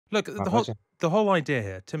Look, My pleasure. the whole idea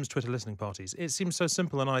here, Tim's Twitter listening parties. It seems so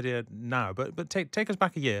simple an idea now, but take us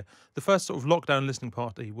back a year. The first sort of lockdown listening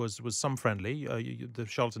party was Some Friendly, the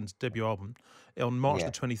Charlatans' debut album, on March the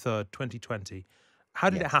Yeah. 23rd, 2020. How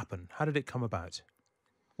did it Yes. happen? How did it come about?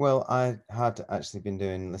 Well, I had actually been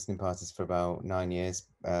doing listening parties for about 9 years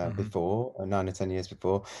Hmm. before, 9 or 10 years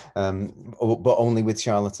before, but only with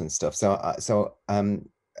charlatan stuff.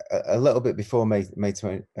 A little bit before March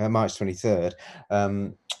 23rd,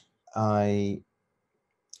 um, I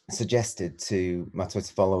suggested to my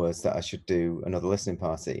Twitter followers that I should do another listening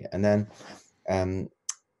party, and then um,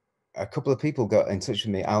 a couple of people got in touch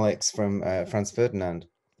with me. Alex from Franz Ferdinand,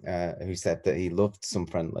 who said that he loved Some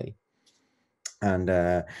Friendly, and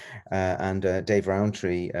Dave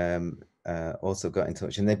Rowntree also got in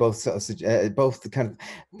touch, and they both both kind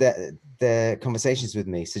of their conversations with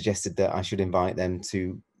me suggested that I should invite them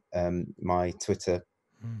to my Twitter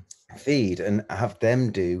Mm. feed and have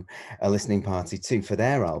them do a listening party too for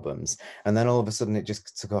their albums. And then all of a sudden it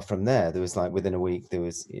just took off from there. There was like within a week there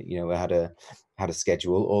was, I had a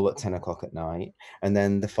schedule all at 10 o'clock at night, and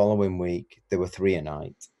then the following week there were three a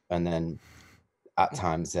night, and then at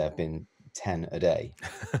times there have been 10 a day.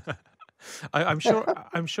 I'm sure.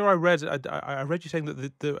 I'm sure. I read you saying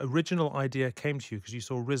that the original idea came to you because you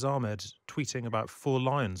saw Riz Ahmed tweeting about Four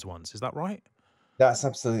Lions once. Is that right? That's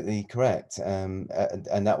absolutely correct. And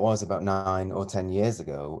that was about 9 or 10 years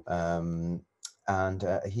ago. And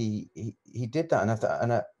he did that, and I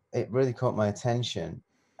thought, it really caught my attention.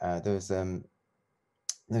 There was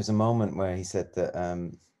a moment where he said that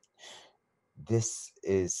this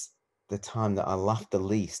is the time that I laughed the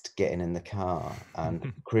least getting in the car,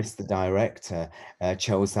 and Chris, the director,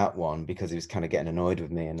 chose that one because he was kind of getting annoyed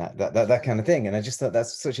with me and that kind of thing. And I just thought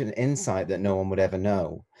that's such an insight that no one would ever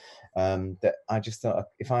know. That I just thought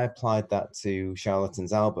if I applied that to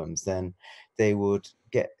Charlatans' albums, then they would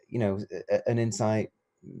get, an insight,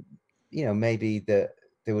 maybe that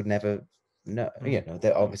they would never know. Mm.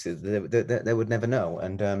 That obviously they would never know,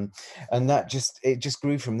 and it just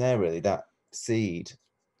grew from there, really, that seed.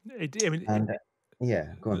 I mean, And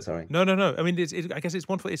yeah, go on. Sorry. no, no, no. I mean, I guess it's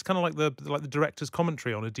wonderful. It's kind of like the director's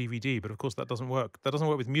commentary on a DVD, but of course that doesn't work. That doesn't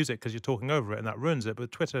work with music because you're talking over it, and that ruins it.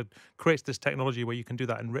 But Twitter creates this technology where you can do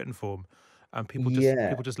that in written form, and Yeah,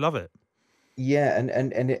 people just love it. yeah,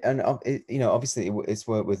 obviously it's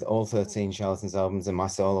worked with all 13 Charlatans albums and my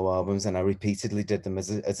solo albums, and I repeatedly did them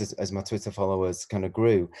as my Twitter followers kind of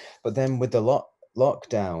grew. But then with the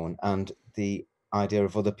lockdown and the idea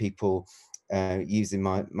of other people using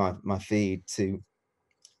my feed to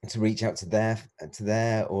reach out to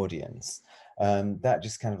their audience, that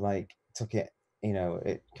just kind of like took it,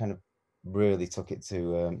 it kind of really took it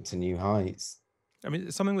to new heights. I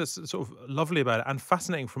mean, something that's sort of lovely about it and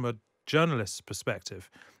fascinating from a journalist's perspective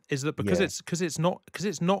is that Yeah, because it's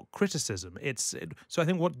not criticism. So I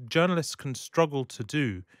think what journalists can struggle to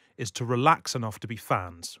do is to relax enough to be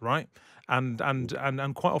fans, right? And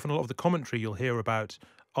quite often a lot of the commentary you'll hear about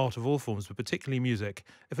art of all forms, but particularly music.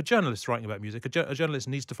 If a journalist's writing about music, a journalist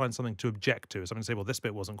needs to find something to object to, something to say, well, this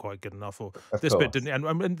bit wasn't quite good enough, or of this bit course. didn't.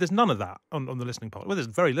 And there's none of that on the listening part. Well, there's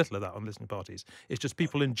very little of that on listening parties. It's just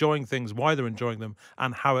people enjoying things, why they're enjoying them,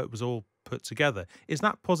 and how it was all put together. Is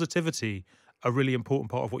that positivity a really important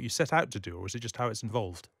part of what you set out to do, or is it just how it's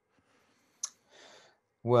involved?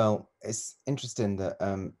 Well, it's interesting that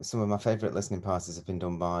some of my favorite listening parties have been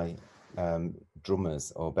done by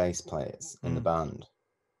drummers or bass players in the Mm, band.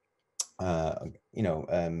 Uh, you know,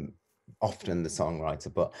 often the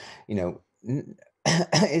songwriter, but you know,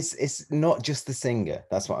 it's not just the singer.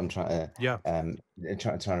 That's what I'm yeah.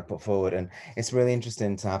 trying to put forward, and it's really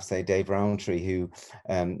interesting to have, say, Dave Rowntree, who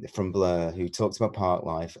from Blur, who talks about Park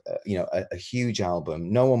Life. A huge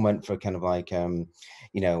album. No one went for kind of like you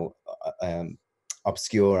know.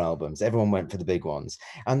 Obscure albums. Everyone went for the big ones,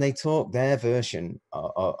 and they talk their version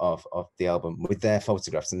of the album with their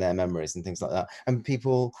photographs and their memories and things like that. And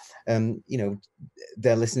people, you know,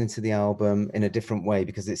 they're listening to the album in a different way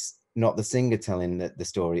because it's not the singer telling the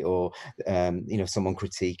story, or someone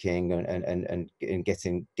critiquing and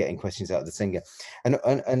getting questions out of the singer,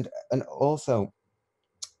 and also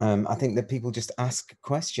I think that people just ask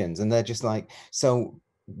questions, and they're just like, so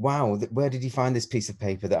wow, where did you find this piece of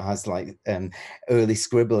paper that has like early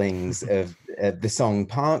scribblings of the song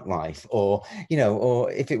Park Life? Or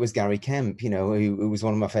if it was Gary Kemp, who was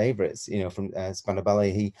one of my favorites, from Spandau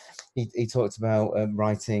Ballet, he talked about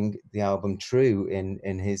writing the album True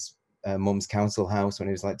in his mum's council house when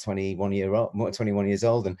he was like 21 years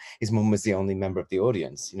old, and his mum was the only member of the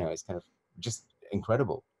audience. It's kind of just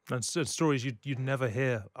incredible. And stories you'd never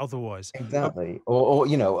hear otherwise. Uh, Exactly. Or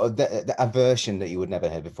a version that you would never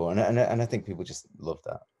hear before. And I think people just love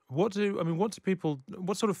that. what do people?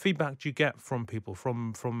 What sort of feedback do you get from people?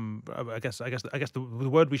 I guess the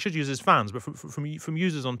word we should use is fans, but from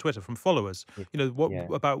users on Twitter, from followers. Yeah. You know, what Yeah.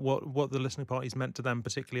 about what the listening parties meant to them,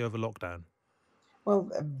 particularly over lockdown.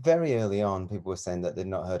 Well, very early on, people were saying that they'd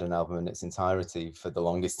not heard an album in its entirety for the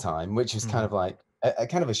longest time, which was kind Mm. of like a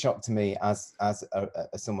kind of a shock to me as as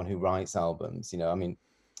someone who writes albums. You know, I mean,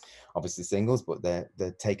 obviously singles, but they're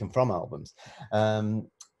taken from albums. Um,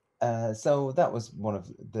 so that was one of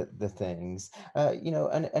the things. You know,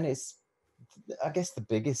 and it's, I guess the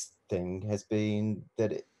biggest thing has been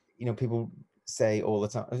that you know, people say all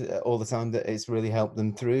the time that it's really helped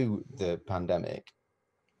them through the pandemic.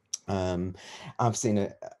 um I've seen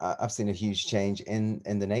a huge change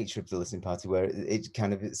in the nature of the listening party, where it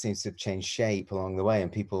kind of, it seems to have changed shape along the way,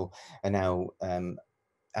 and people are now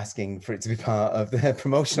asking for it to be part of their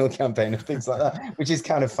promotional campaign and things like that, which is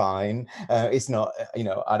kind of fine. It's not, you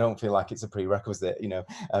know, I don't feel like it's a prerequisite, you know.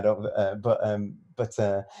 I don't,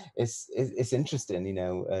 it's interesting, you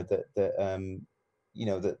know, you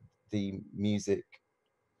know, that the music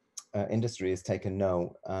industry has taken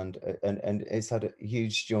note, and it's had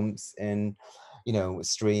huge jumps in, you know,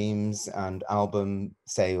 streams and album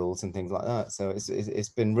sales and things like that. So it's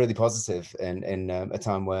been really positive in a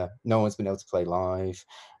time where no one's been able to play live,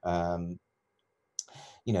 um,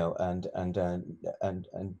 you know, and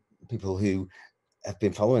people who have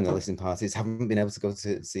been following the listening parties haven't been able to go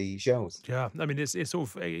to see shows. Yeah, I mean, it's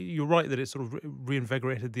sort of you're right that it sort of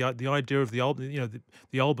reinvigorated the idea of the album. You know,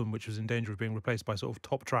 the album, which was in danger of being replaced by sort of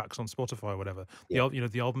top tracks on Spotify or whatever. Yeah. You know,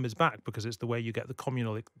 the album is back because it's the way you get the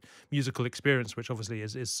communal musical experience, which obviously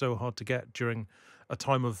is so hard to get during a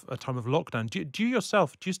time of lockdown. Do you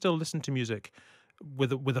yourself, do you still listen to music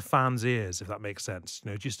with a fan's ears, if that makes sense?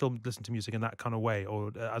 You know, do you still listen to music in that kind of way,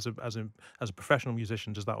 or as a professional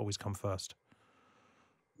musician, does that always come first?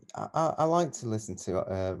 I like to listen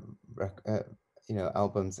to you know,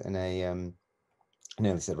 albums in a I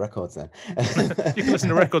nearly said records then. You can listen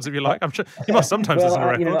to records if you Uh, like. I'm sure you must sometimes well,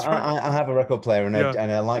 listen to you know, records, right? I have a record player, Yeah.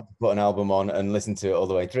 and I like to put an album on and listen to it all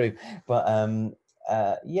the way through. But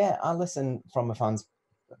yeah, I listen from a fan's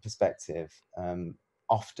perspective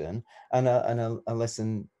often, and I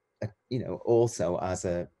listen, you know, also as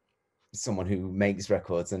a someone who makes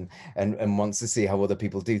records and wants to see how other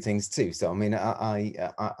people do things too. So I mean,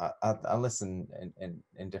 I listen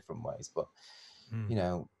in different ways, but Mm. you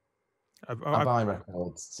know, I I've, buy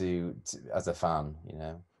records to as a fan, you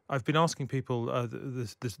know. I've been asking people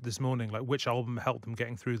this morning, like, which album helped them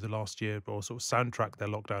getting through the last year, or sort of soundtrack their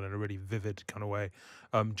lockdown in a really vivid kind of way.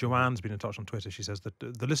 Mhm. Joanne's been in touch on Twitter. She says that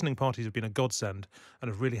the listening parties have been a godsend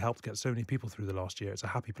and have really helped get so many people through the last year. It's a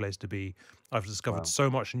happy place to be. I've discovered Wow. so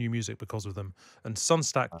much new music because of them. And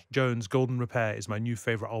Sunstack Wow. Jones' Golden Repair is my new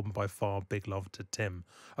favourite album by far. Big love to Tim.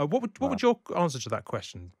 What Wow. would your answer to that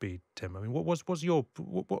question be, Tim? I mean, was your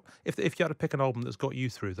what if you had to pick an album that's got you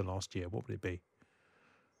through the last year, what would it be?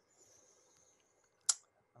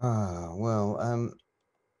 Ah, well,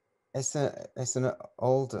 it's an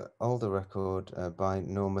older record by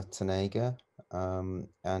Norma Tanega,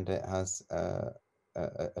 and it has a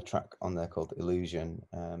track on there called Illusion,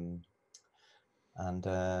 and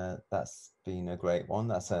that's been a great one.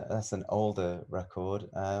 That's an older record.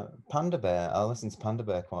 Panda Bear, I listen to Panda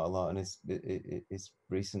Bear quite a lot, and his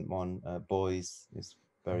recent one, Boys, is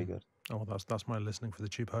very Mm. good. Oh, that's my listening for the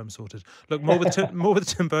tube home sorted. Look, more with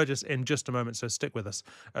Tim Burgess in just a moment, so stick with us.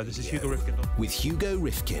 This is Hugo Rifkind. With Hugo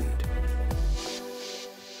Rifkind.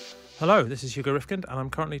 Hello, this is Hugo Rifkind, and I'm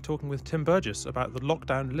currently talking with Tim Burgess about the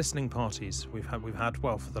lockdown listening parties we've had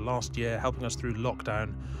well for the last year, helping us through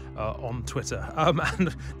lockdown on Twitter.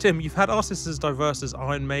 And Tim, you've had artists as diverse as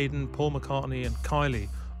Iron Maiden, Paul McCartney, and Kylie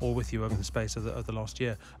all with you over the space of the last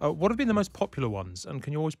year. What have been the most popular ones, and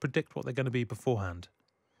can you always predict what they're going to be beforehand?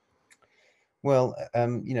 Well,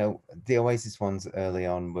 you know, the Oasis ones early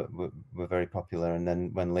on were very popular, and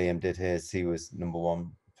then when Liam did his, he was number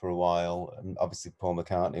one for a while. And obviously, Paul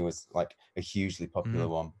McCartney was like a hugely popular Mm.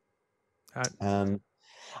 one. Uh,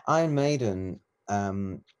 Iron Maiden,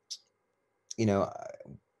 you know,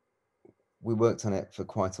 we worked on it for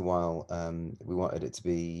quite a while. We wanted it to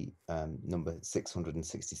be number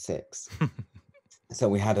 666. So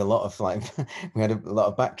we had a lot of we had a lot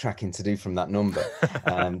of backtracking to do from that number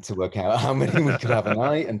to work out how many we could have a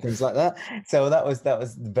night and things like that. So that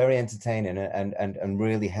was very entertaining, and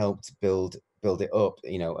really helped build it up,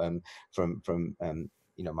 you know, from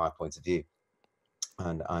you know, my point of view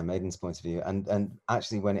and Iron Maiden's point of view. And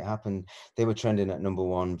actually, when it happened, they were trending at number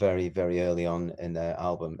one very early on in their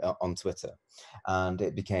album on Twitter, and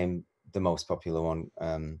it became the most popular one,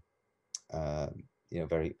 you know,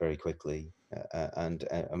 very quickly. and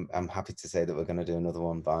I'm happy to say that we're going to do another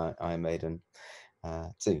one by Iron Maiden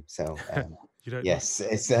too. So You don't, yes,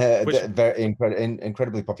 it's which very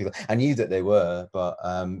incredibly popular. I knew that they were, but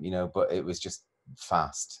but it was just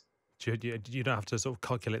fast. you don't have to sort of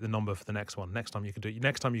calculate the number for the next one. Next time you can do it.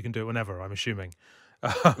 Next time you can do it whenever, I'm assuming.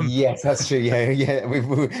 Yes, that's true. Yeah.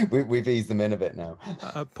 We've eased them in a bit now.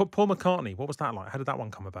 Paul McCartney, what was that like? How did that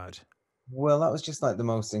one come about? Well, that was just like the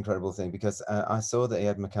most incredible thing because I saw that he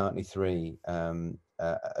had McCartney 3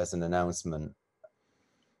 as an announcement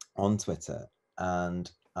on Twitter,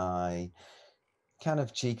 and I kind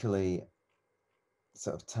of cheekily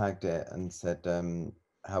sort of tagged it and said,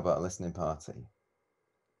 "How about a listening party?"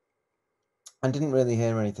 And didn't really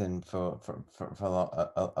hear anything for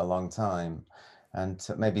a long time, and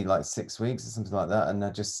took maybe like 6 weeks or something like that, and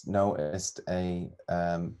I just noticed a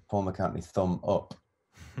Paul McCartney thumb up,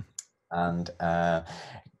 and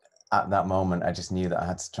at that moment, I just knew that I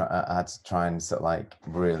had to try and sort of like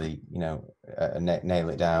really, nail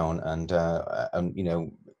it down, and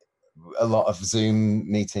a lot of Zoom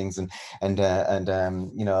meetings and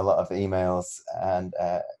a lot of emails, and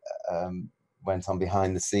went on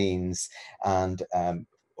behind the scenes, and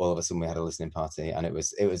all of a sudden we had a listening party, and it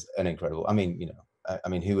was an incredible. I mean,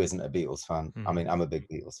 who isn't a Beatles fan? I mean, I'm a big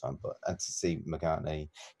Beatles fan, but and to see McCartney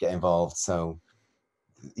get involved, so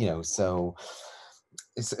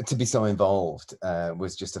to be so involved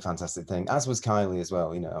was just a fantastic thing, as was Kylie as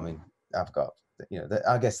well. I mean, I've got,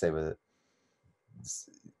 I guess they were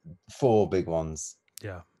 4 big ones.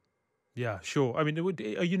 Yeah, sure. I mean,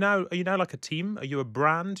 are you now like a team? Are you a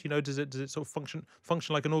brand? Does it sort of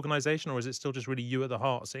function like an organization, or is it still just really you at the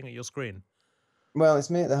heart sitting at your screen? Well, it's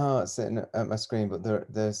me at the heart sitting at my screen, but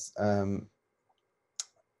there's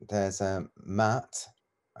Matt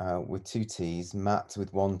with 2 T's, Matt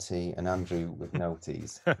with 1 T, and Andrew with no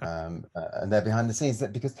T's, and they're behind the scenes.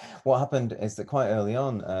 Because what happened is that quite early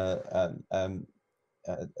on,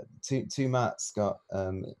 two Matts got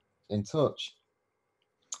in touch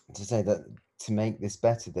to say that to make this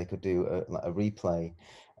better, they could do a replay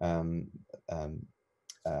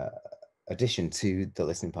addition to the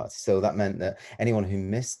listening party. So that meant that anyone who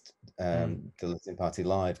missed the listening party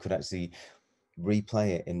live could actually replay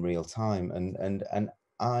it in real time, and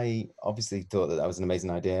I obviously thought that was an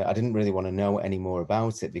amazing idea. I didn't really want to know any more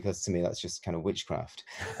about it, because to me that's just kind of witchcraft,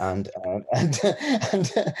 and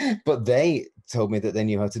but they told me that they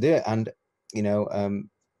knew how to do it, and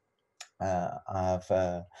I have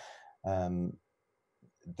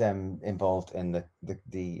them involved in the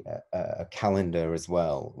calendar as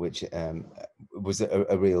well, which was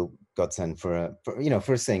a real godsend for a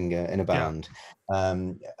singer in a band.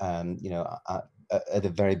 At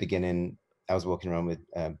the very beginning, I was walking around with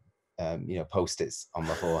post-its on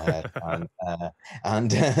my forehead,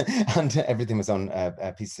 and everything was on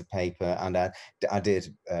a piece of paper, and I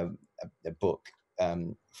did book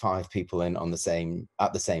 5 people in at the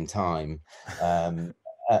same time.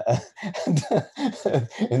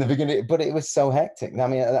 In the beginning, but it was so hectic. I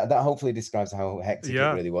mean, that hopefully describes how hectic it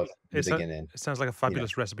really was in the beginning. It sounds like a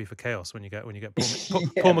fabulous recipe for chaos when you get Paul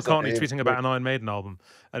Yeah, McCartney tweeting about an Iron Maiden album,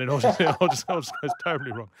 and it all just goes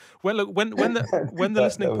terribly wrong. Well, look, when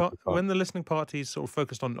the listening parties sort of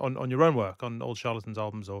focused on your own work, on old Charlatans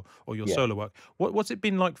albums or your solo work, what's it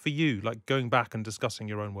been like for you, like going back and discussing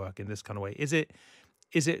your own work in this kind of way? Is it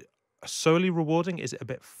solely rewarding? Is it a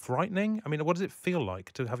bit frightening? I mean, what does it feel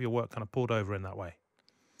like to have your work kind of poured over in that way?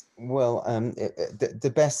 Well,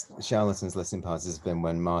 the best Charlatans listening parties has been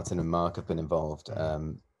when Martin and Mark have been involved,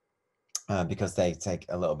 because they take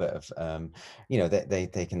a little bit of,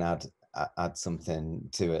 they can add something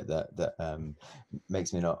to it that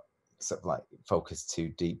makes me not sort of like focus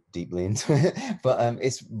too deeply into it. But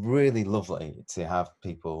it's really lovely to have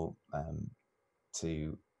people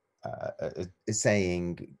to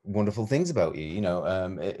saying wonderful things about you.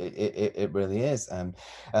 It really is.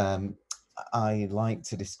 I like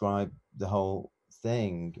to describe the whole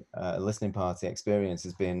thing, listening party experience,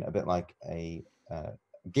 as being a bit like a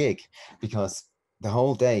gig, because the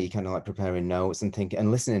whole day you kind of like preparing notes and thinking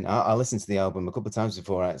and listening. I listen to the album a couple of times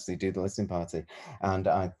before I actually do the listening party, and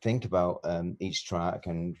I think about each track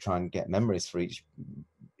and try and get memories for each.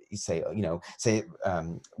 Say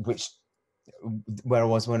which where I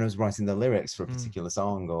was when I was writing the lyrics for a particular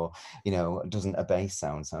song, or doesn't a bass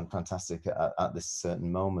sound fantastic at this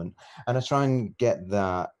certain moment, and I try and get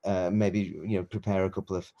that, maybe prepare a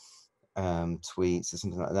couple of tweets or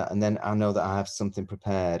something like that, and then I know that I have something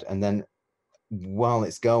prepared, and then while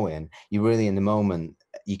it's going, you really in the moment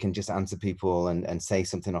you can just answer people and say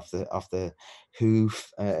something off the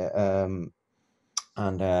hoof,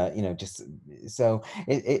 and just so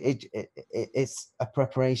it's a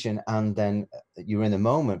preparation, and then you're in the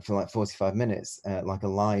moment for like 45 minutes, like a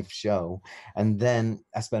live show, and then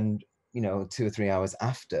I spend 2 or 3 hours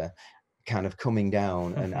after kind of coming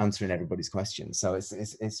down and answering everybody's questions. So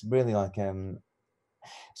it's really like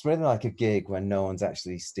a gig when no one's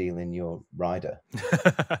actually stealing your rider.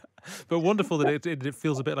 But wonderful that it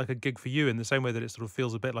feels a bit like a gig for you, in the same way that it sort of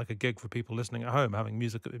feels a bit like a gig for people listening at home, having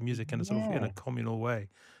music in a sort of in a Yeah. communal way.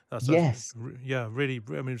 That's Yes. yeah, really.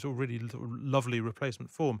 I mean, it's a really lovely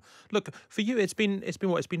replacement form. Look, for you, it's been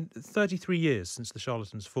what, it's been 33 years since the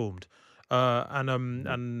Charlatans formed.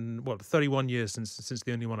 And what, 31 years since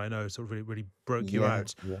the only one I know sort of really broke you Yeah.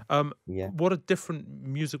 out. Yeah. Um, Yeah. what a different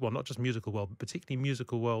music, well, not just musical world, but particularly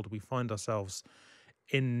musical world we find ourselves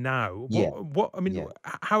in now. Yeah. What I mean, Yeah.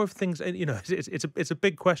 how have things? It's a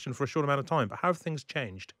big question for a short amount of time, but how have things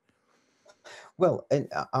changed? Well,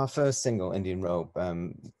 our first single, Indian Rope,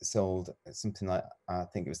 sold something like, I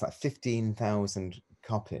think it was like 15,000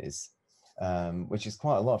 copies, which is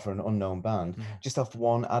quite a lot for an unknown band, Mm. just off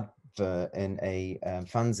one advert in a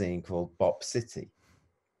fanzine called Bop City.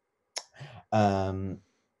 Um,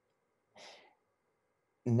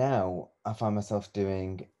 Now I find myself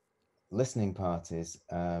doing listening parties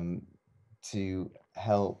to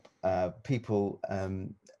help people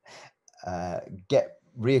get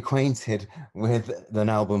reacquainted with an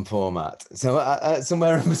album format. So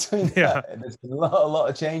somewhere in between Yeah, that, there's been a lot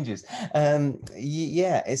of changes.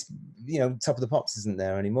 Yeah, it's Top of the Pops isn't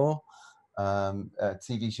there anymore.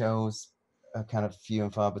 TV shows are kind of few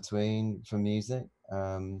and far between for music.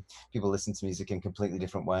 People listen to music in completely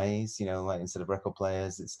different ways. Like instead of record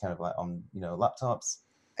players, it's kind of like on laptops.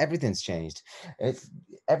 Everything's changed. It's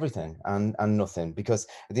everything and nothing, because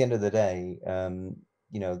at the end of the day,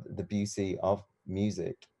 the beauty of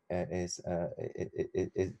music is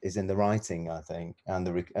in the writing, I think, and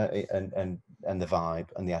and the vibe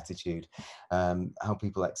and the attitude. How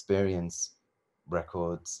people experience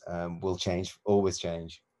records will change, always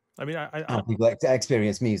change. I mean, How people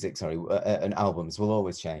experience music, sorry, and albums will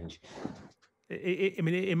always change. I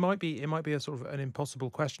mean, it might be a sort of an impossible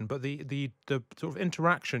question, but the sort of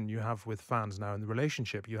interaction you have with fans now, and the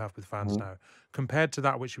relationship you have with fans Mhm. now, compared to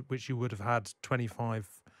that which you would have had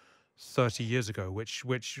 25, 30 years ago, which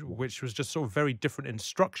was just sort of very different in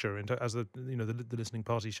structure, into, as the listening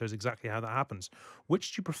party shows exactly how that happens.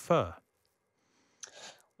 Which do you prefer?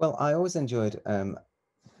 Well, I always enjoyed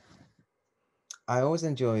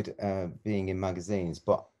being in magazines,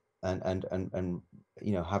 but and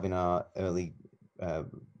having our early uh,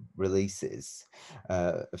 releases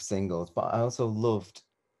of singles, but I also loved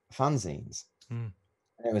fanzines. Mm.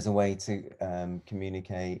 It was a way to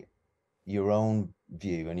communicate your own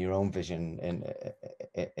view and your own vision in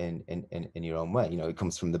your own way. It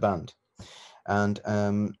comes from the band, and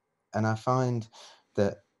I find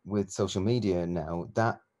that with social media now,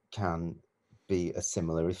 that can be a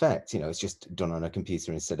similar effect. It's just done on a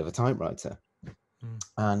computer instead of a typewriter. Mm.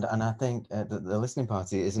 And I think that the listening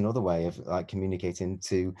party is another way of like communicating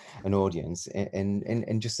to an audience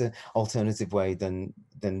in just an alternative way than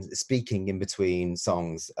speaking in between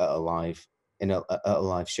songs at a live at a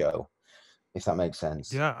live show, if that makes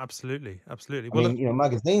sense. Yeah, absolutely, absolutely. I Well, mean, look,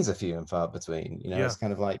 magazines are few and far between. yeah. It's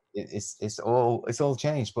kind of like it's all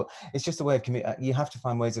changed, but it's just a way of you have to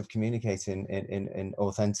find ways of communicating in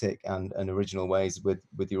authentic and original ways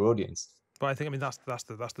with your audience. But I think, I mean, that's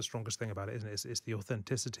the strongest thing about it, isn't it? It's the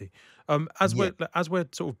authenticity. Yeah. As we're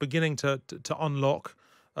sort of beginning to unlock,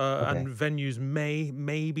 and Okay. venues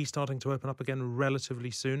may be starting to open up again relatively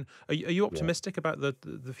soon. Are you Yeah. optimistic about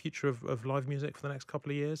the future of live music for the next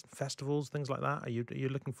couple of years? Festivals, things like that. Are you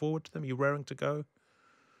looking forward to them? Are you raring to go?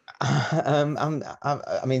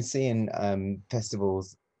 I mean, seeing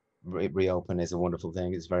festivals reopen is a wonderful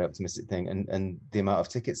thing. It's a very optimistic thing, and the amount of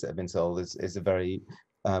tickets that have been sold is a very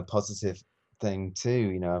positive thing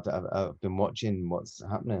too. I've been watching what's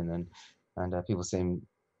happening, and people seem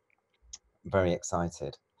very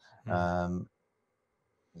excited. Mm. Um,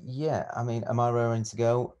 yeah, I mean, am I raring to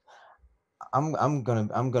go? I'm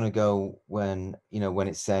gonna go when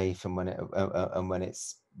it's safe and when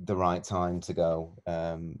it's the right time to go.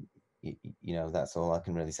 That's all I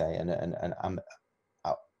can really say. And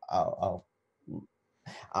I'll, I'll,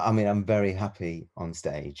 I mean, I'm very happy on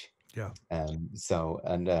stage. Yeah. So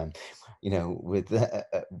and with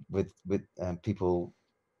people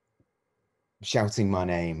shouting my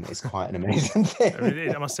name is quite an amazing I mean,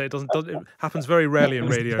 thing. I must say, it happens very rarely in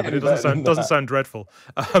It's radio, but it getting doesn't better than sound doesn't that. sound dreadful.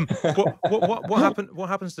 What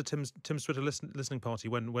happens to Tim's Twitter listening party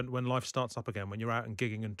when life starts up again, when you're out and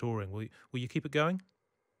gigging and touring? Will you keep it going?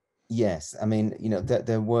 Yes, I mean,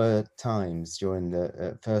 there were times during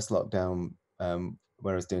the first lockdown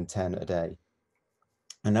where I was doing 10 a day.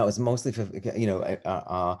 And that was mostly for,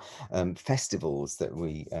 our festivals that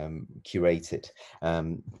we curated.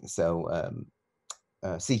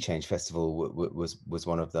 Sea Change Festival was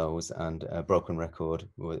one of those, and Broken Record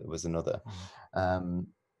was another. Mm. Um,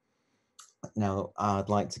 Now I'd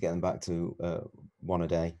like to get them back to one a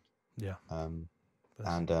day. Yeah. Um,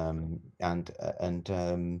 That's and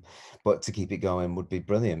but to keep it going would be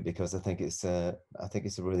brilliant, because I think it's a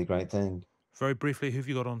really great thing. very briefly, who've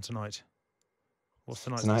you got on tonight? What's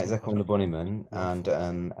tonight's Tonight is listening Echo and the party? Bunnymen, and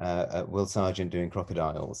Wonderful. Will Sargent doing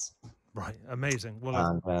Crocodiles. Right. Amazing. Well,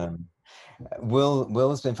 And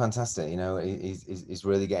Will's been fantastic. He's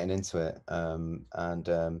really getting into it.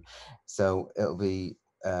 So it'll be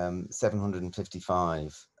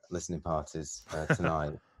 755 listening parties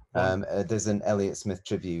tonight. wonderful. There's an Elliott Smith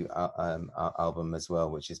tribute album as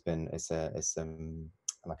well, which it's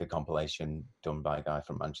like a compilation done by a guy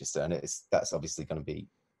from Manchester, and that's obviously going to be,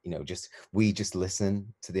 just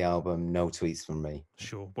listen to the album, no tweets from me.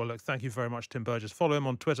 Sure. Well, look, thank you very much, Tim Burgess. Follow him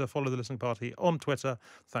on Twitter. Follow the listening party on Twitter.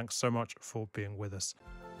 Thanks so much for being with us.